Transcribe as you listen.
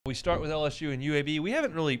We start with LSU and UAB. We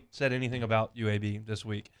haven't really said anything about UAB this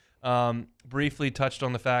week. Briefly touched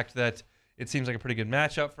on the fact that it seems like a pretty good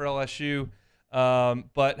matchup for LSU,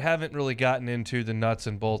 but haven't really gotten into the nuts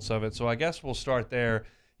and bolts of it. So I guess we'll start there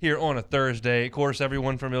here on a Thursday. Of course,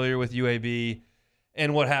 everyone familiar with UAB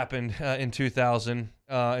and what happened in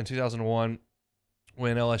 2001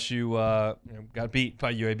 when LSU got beat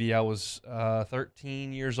by UAB. I was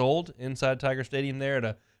 13 years old inside Tiger Stadium there at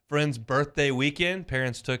a friend's birthday weekend.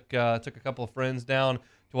 Parents took a couple of friends down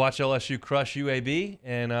to watch LSU crush UAB,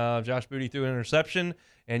 and Josh Booty threw an interception,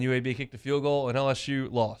 and UAB kicked a field goal, and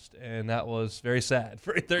LSU lost, and that was very sad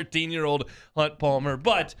for a 13-year-old Hunt Palmer.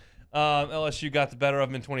 But LSU got the better of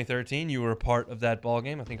them in 2013. You were a part of that ball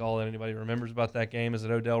game. I think all that anybody remembers about that game is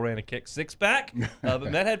that Odell ran a kick six-pack, but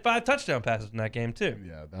Met had 5 touchdown passes in that game too.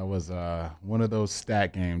 Yeah, that was one of those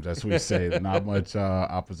stat games, as we say. Not much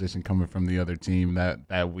opposition coming from the other team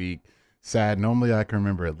that week. Sad. Normally I can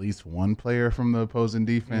remember at least one player from the opposing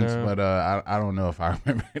defense, but I don't know if I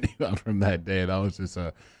remember anyone from that day. That was just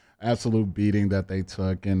a absolute beating that they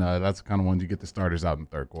took, and that's the kind of one you get the starters out in the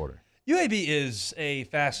third quarter. UAB is a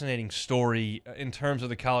fascinating story in terms of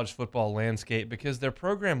the college football landscape because their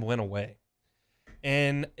program went away.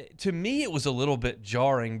 And to me, it was a little bit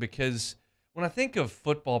jarring because when I think of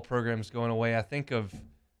football programs going away, I think of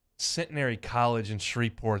Centenary College in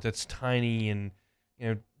Shreveport that's tiny and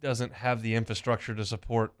doesn't have the infrastructure to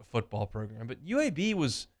support a football program. But UAB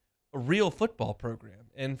was a real football program.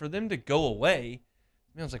 And for them to go away,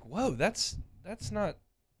 I was like, whoa, that's not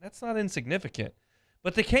insignificant.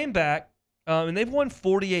 But they came back, and they've won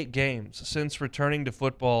 48 games since returning to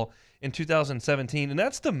football in 2017, and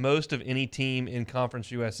that's the most of any team in Conference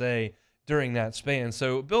USA during that span.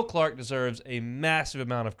 So Bill Clark deserves a massive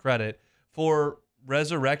amount of credit for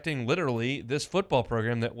resurrecting, literally, this football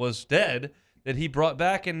program that was dead that he brought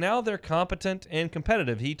back, and now they're competent and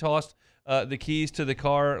competitive. He tossed the keys to the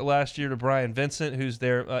car last year to Brian Vincent, who's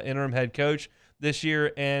their interim head coach this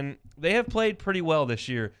year, and they have played pretty well this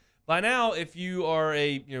year. By now, if you are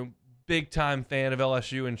a big-time fan of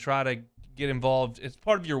LSU and try to get involved, it's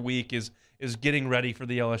part of your week is getting ready for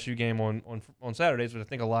the LSU game on Saturdays, which I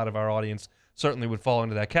think a lot of our audience certainly would fall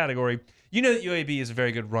into that category. You know that UAB is a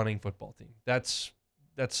very good running football team. That's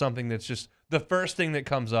something that's just the first thing that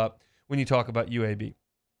comes up when you talk about UAB.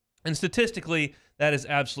 And statistically, that is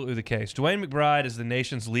absolutely the case. DeWayne McBride is the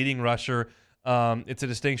nation's leading rusher. It's a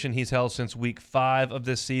distinction he's held since week 5 of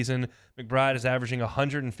this season. McBride is averaging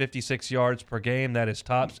 156 yards per game. That is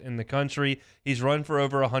tops in the country. He's run for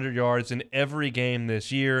over 100 yards in every game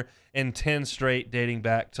this year and 10 straight dating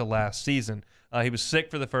back to last season. He was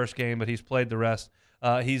sick for the first game, but he's played the rest.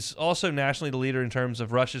 He's also nationally the leader in terms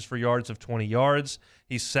of rushes for yards of 20 yards.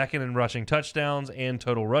 He's second in rushing touchdowns and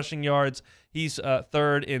total rushing yards. He's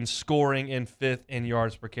third in scoring and 5th in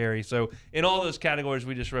yards per carry. So in all those categories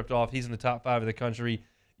we just ripped off, he's in the top 5 of the country.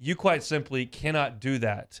 You quite simply cannot do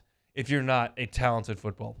that if you're not a talented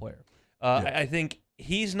football player. I think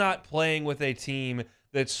he's not playing with a team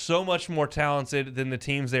that's so much more talented than the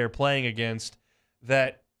teams they are playing against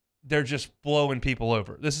that they're just blowing people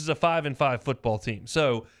over. This is a 5-5 football team.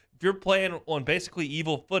 So if you're playing on basically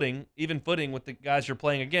even footing with the guys you're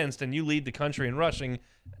playing against, and you lead the country in rushing,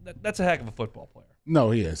 that's a heck of a football player.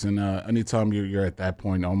 No, he is. And anytime you're at that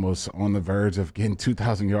point, almost on the verge of getting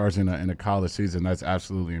 2,000 yards in a college season, that's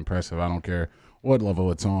absolutely impressive. I don't care what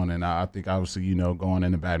level it's on. And I think, obviously, going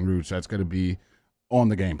into Baton Rouge, that's going to be on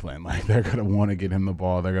the game plan. Like, they're going to want to get him the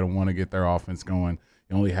ball. They're going to want to get their offense going.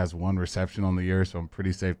 He only has 1 reception on the year, so I'm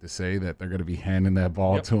pretty safe to say that they're going to be handing that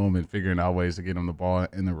ball to him and figuring out ways to get him the ball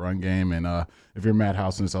in the run game. And if you're Matt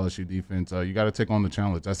House and this LSU defense, you got to take on the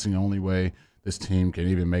challenge. That's the only way this team can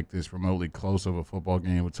even make this remotely close of a football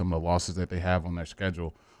game with some of the losses that they have on their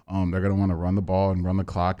schedule. They're going to want to run the ball and run the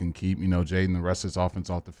clock and keep, Jayden and the rest of his offense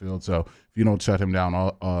off the field. So if you don't shut him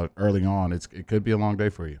down early on, it could be a long day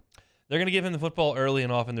for you. They're going to give him the football early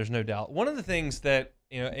and often, there's no doubt. One of the things that,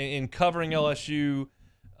 in covering LSU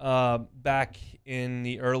back in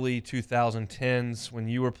the early 2010s when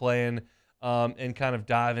you were playing and kind of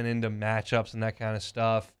diving into matchups and that kind of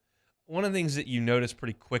stuff, one of the things that you notice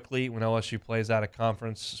pretty quickly when LSU plays out of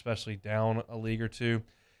conference, especially down a league or two,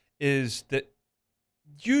 is that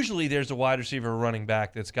usually there's a wide receiver or running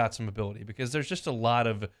back that's got some ability because there's just a lot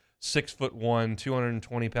of 6'1",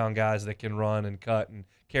 220-pound guys that can run and cut and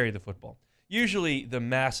carry the football. Usually the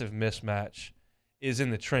massive mismatch is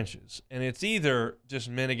in the trenches, and it's either just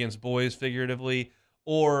men against boys figuratively,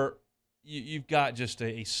 or you've got just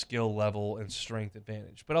a skill level and strength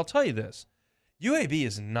advantage. But I'll tell you this, UAB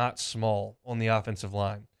is not small on the offensive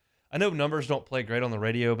line. I know numbers don't play great on the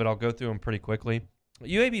radio, but I'll go through them pretty quickly.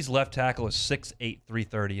 UAB's left tackle is 6'8",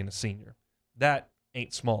 330 and a senior. That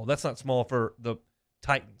ain't small. That's not small for the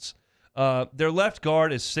Titans. Their left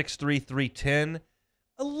guard is 6'3", 310.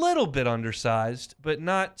 A little bit undersized, but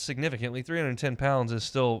not significantly. 310 pounds is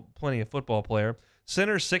still plenty of football player.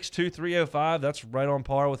 Center 6'2", 305. That's right on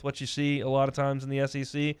par with what you see a lot of times in the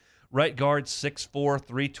SEC. Right guard 6'4",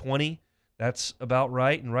 320. That's about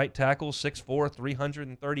right. And right tackle 6'4",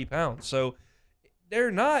 330 pounds. So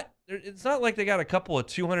it's not like they got a couple of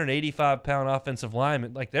 285-pound offensive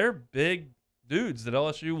linemen. Like, they're big dudes that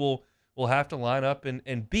LSU will have to line up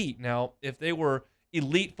and beat. Now, if they were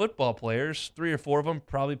elite football players, 3 or 4 of them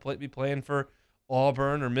probably be playing for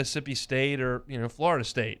Auburn or Mississippi State or Florida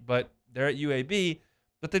State, but they're at UAB.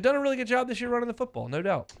 But they've done a really good job this year running the football, no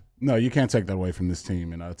doubt. No, you can't take that away from this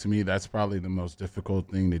team. And to me, that's probably the most difficult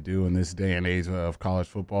thing to do in this day and age of college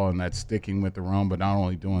football, and that's sticking with the run, but not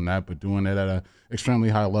only doing that, but doing it at an extremely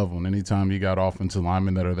high level. And anytime you got offensive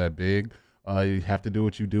linemen that are that big, you have to do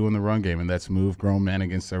what you do in the run game, and that's move grown men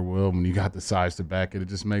against their will. When you got the size to back it, it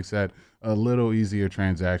just makes that a little easier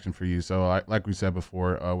transaction for you. So like we said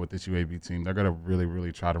before with this UAB team, they're going to really,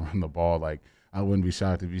 really try to run the ball. Like, I wouldn't be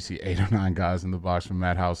shocked if you see 8 or 9 guys in the box from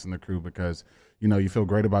Matt House and the crew, because you feel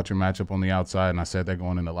great about your matchup on the outside. And I said that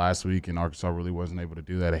going into last week, and Arkansas really wasn't able to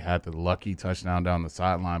do that. They had the lucky touchdown down the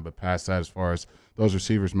sideline, but past that, as far as those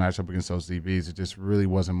receivers match up against those DBs, it just really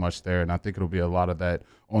wasn't much there. And I think it'll be a lot of that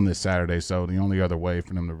on this Saturday. So the only other way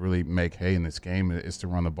for them to really make hay in this game is to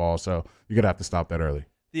run the ball. So you're going to have to stop that early.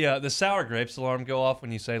 The sour grapes alarm go off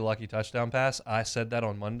when you say lucky touchdown pass. I said that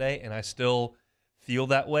on Monday, and I still feel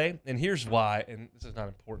that way. And here's why, and this is not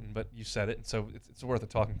important, but you said it, and so it's worth a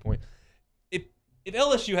talking point. If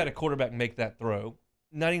LSU had a quarterback make that throw,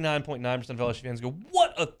 99.9% of LSU fans go,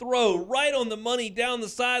 what a throw, right on the money, down the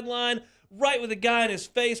sideline, right with a guy in his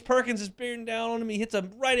face. Perkins is bearing down on him. He hits a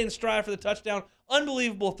right in stride for the touchdown.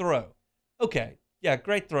 Unbelievable throw. Okay, yeah,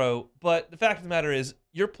 great throw, but the fact of the matter is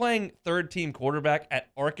you're playing third-team quarterback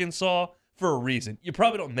at Arkansas for a reason. You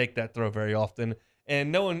probably don't make that throw very often,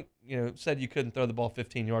 and no one said you couldn't throw the ball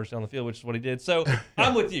 15 yards down the field, which is what he did. So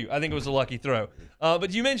I'm with you. I think it was a lucky throw.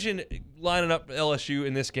 But you mentioned lining up LSU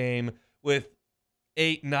in this game with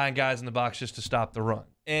 8, 9 guys in the box just to stop the run.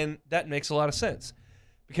 And that makes a lot of sense,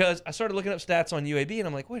 because I started looking up stats on UAB, and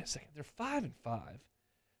I'm like, wait a second, they're 5-5.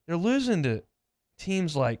 They're losing to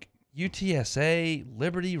teams like UTSA,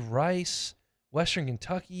 Liberty, Rice, Western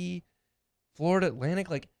Kentucky, Florida Atlantic.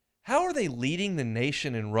 Like, how are they leading the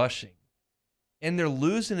nation in rushing? And they're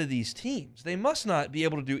losing to these teams. They must not be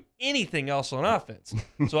able to do anything else on offense.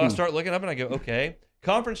 So I start looking up and I go, okay,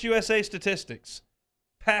 Conference USA statistics,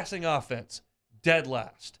 passing offense, dead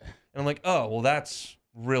last. And I'm like, oh, well, that's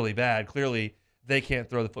really bad. Clearly, they can't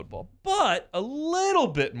throw the football. But a little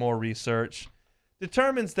bit more research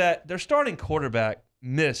determines that their starting quarterback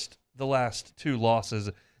missed the last 2 losses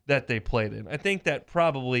that they played in. I think that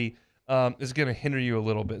probably is going to hinder you a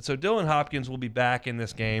little bit. So Dylan Hopkins will be back in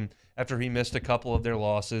this game after he missed a couple of their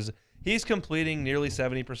losses. He's completing nearly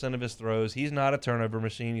 70% of his throws. He's not a turnover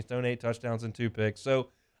machine. He's thrown 8 touchdowns and 2 picks. So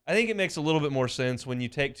I think it makes a little bit more sense when you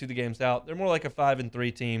take 2 of the games out. They're more like a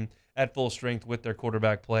 5-3 team at full strength with their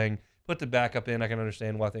quarterback playing. Put the backup in. I can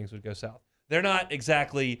understand why things would go south. They're not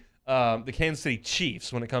exactly the Kansas City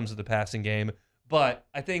Chiefs when it comes to the passing game, but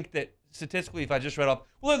I think that statistically, if I just read off,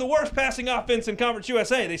 well, they're the worst passing offense in Conference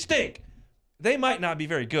USA. They stink. They might not be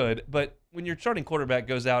very good, but when your starting quarterback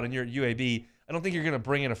goes out and you're at UAB, I don't think you're going to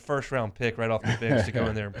bring in a first-round pick right off the bench to go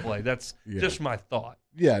in there and play. That's just my thought.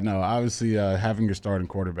 Yeah, no, obviously having your starting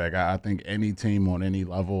quarterback, I think any team on any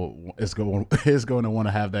level is going to want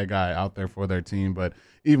to have that guy out there for their team. But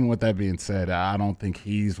even with that being said, I don't think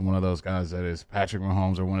he's one of those guys that is Patrick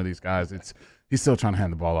Mahomes or one of these guys. He's still trying to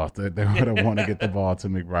hand the ball off. They're going to want to get the ball to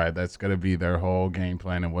McBride. That's going to be their whole game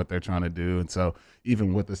plan and what they're trying to do. And so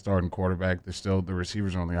even with the starting quarterback, there's still the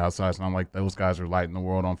receivers on the outside. It's not like those guys are lighting the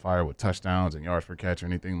world on fire with touchdowns and yards per catch or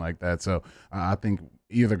anything like that. So I think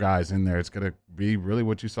either guy's in there, it's going to be really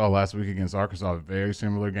what you saw last week against Arkansas, a very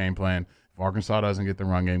similar game plan. If Arkansas doesn't get the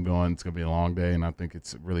run game going, it's going to be a long day, and I think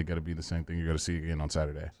it's really going to be the same thing you're going to see again on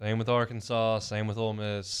Saturday. Same with Arkansas, same with Ole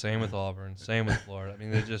Miss, same with Auburn, same with Florida. I mean,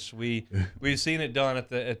 they're just we've seen it done at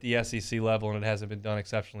the SEC level, and it hasn't been done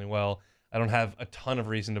exceptionally well. I don't have a ton of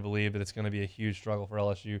reason to believe that it's going to be a huge struggle for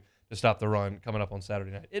LSU to stop the run coming up on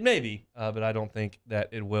Saturday night. It may be, but I don't think that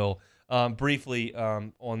it will. Briefly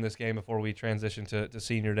on this game before we transition to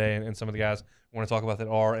Senior Day and some of the guys we want to talk about that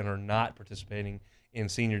are and are not participating in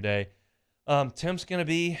Senior Day. Temp's going to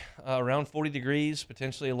be around 40 degrees,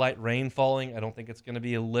 potentially a light rain falling. I don't think it's going to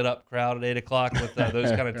be a lit-up crowd at 8 o'clock with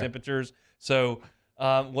those kind of temperatures. So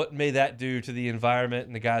What may that do to the environment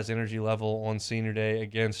and the guys' energy level on senior day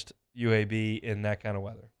against UAB in that kind of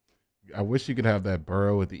weather? I wish you could have that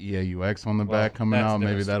burrow with the EAUX on the back coming out.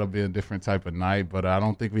 Maybe that'll be a different type of night, but I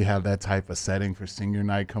don't think we have that type of setting for senior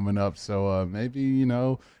night coming up. So maybe,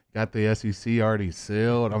 got the SEC already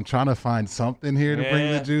sealed. I'm trying to find something here to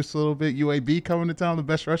bring the juice a little bit. UAB coming to town, the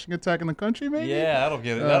best rushing attack in the country, maybe? Yeah, that'll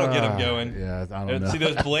get it. That'll get them going. Yeah, I don't know. See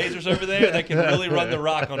those Blazers over there? They can really run the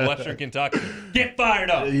rock on Western Kentucky. Get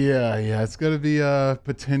fired up. Yeah. It's going to be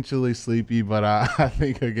potentially sleepy, but I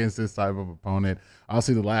think against this type of opponent, I'll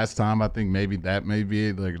see the last time. I think maybe that may be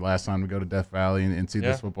it. Like last time we go to Death Valley and see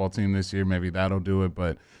this football team this year, maybe that'll do it.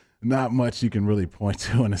 But not much you can really point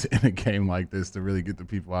to in a game like this to really get the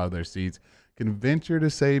people out of their seats. Can venture to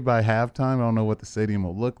say by halftime, I don't know what the stadium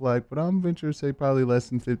will look like, but I'm venture to say probably less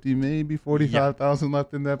than 50, maybe 45,000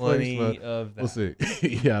 left in that place. But of that. We'll see.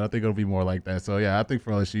 Yeah, I think it'll be more like that. So, yeah, I think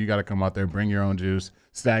for LSU, you got to come out there, bring your own juice.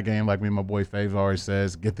 Stat game, like me and my boy Faves always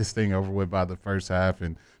says, get this thing over with by the first half.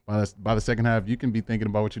 And by the second half, you can be thinking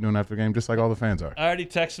about what you're doing after the game, just like all the fans are. I already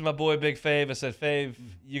texted my boy Big Fave. I said, Fave,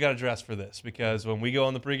 you got to dress for this because when we go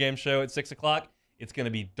on the pregame show at 6 o'clock, it's going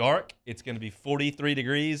to be dark. It's going to be 43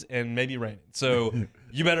 degrees and maybe raining. So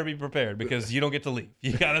you better be prepared because you don't get to leave.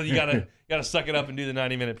 You gotta suck it up and do the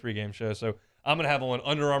 90-minute pregame show. So I'm going to have on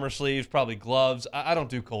Under Armour sleeves, probably gloves. I don't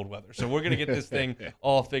do cold weather. So we're going to get this thing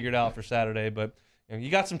all figured out for Saturday. But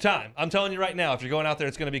you got some time. I'm telling you right now, if you're going out there,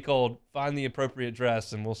 it's going to be cold. Find the appropriate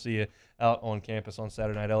dress, and we'll see you out on campus on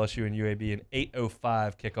Saturday night. LSU and UAB, an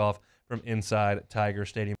 8:05 kickoff from inside Tiger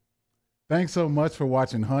Stadium. Thanks so much for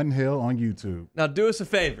watching Hunt Hill on YouTube. Now do us a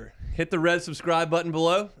favor. Hit the red subscribe button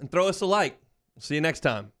below and throw us a like. We'll see you next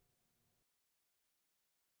time.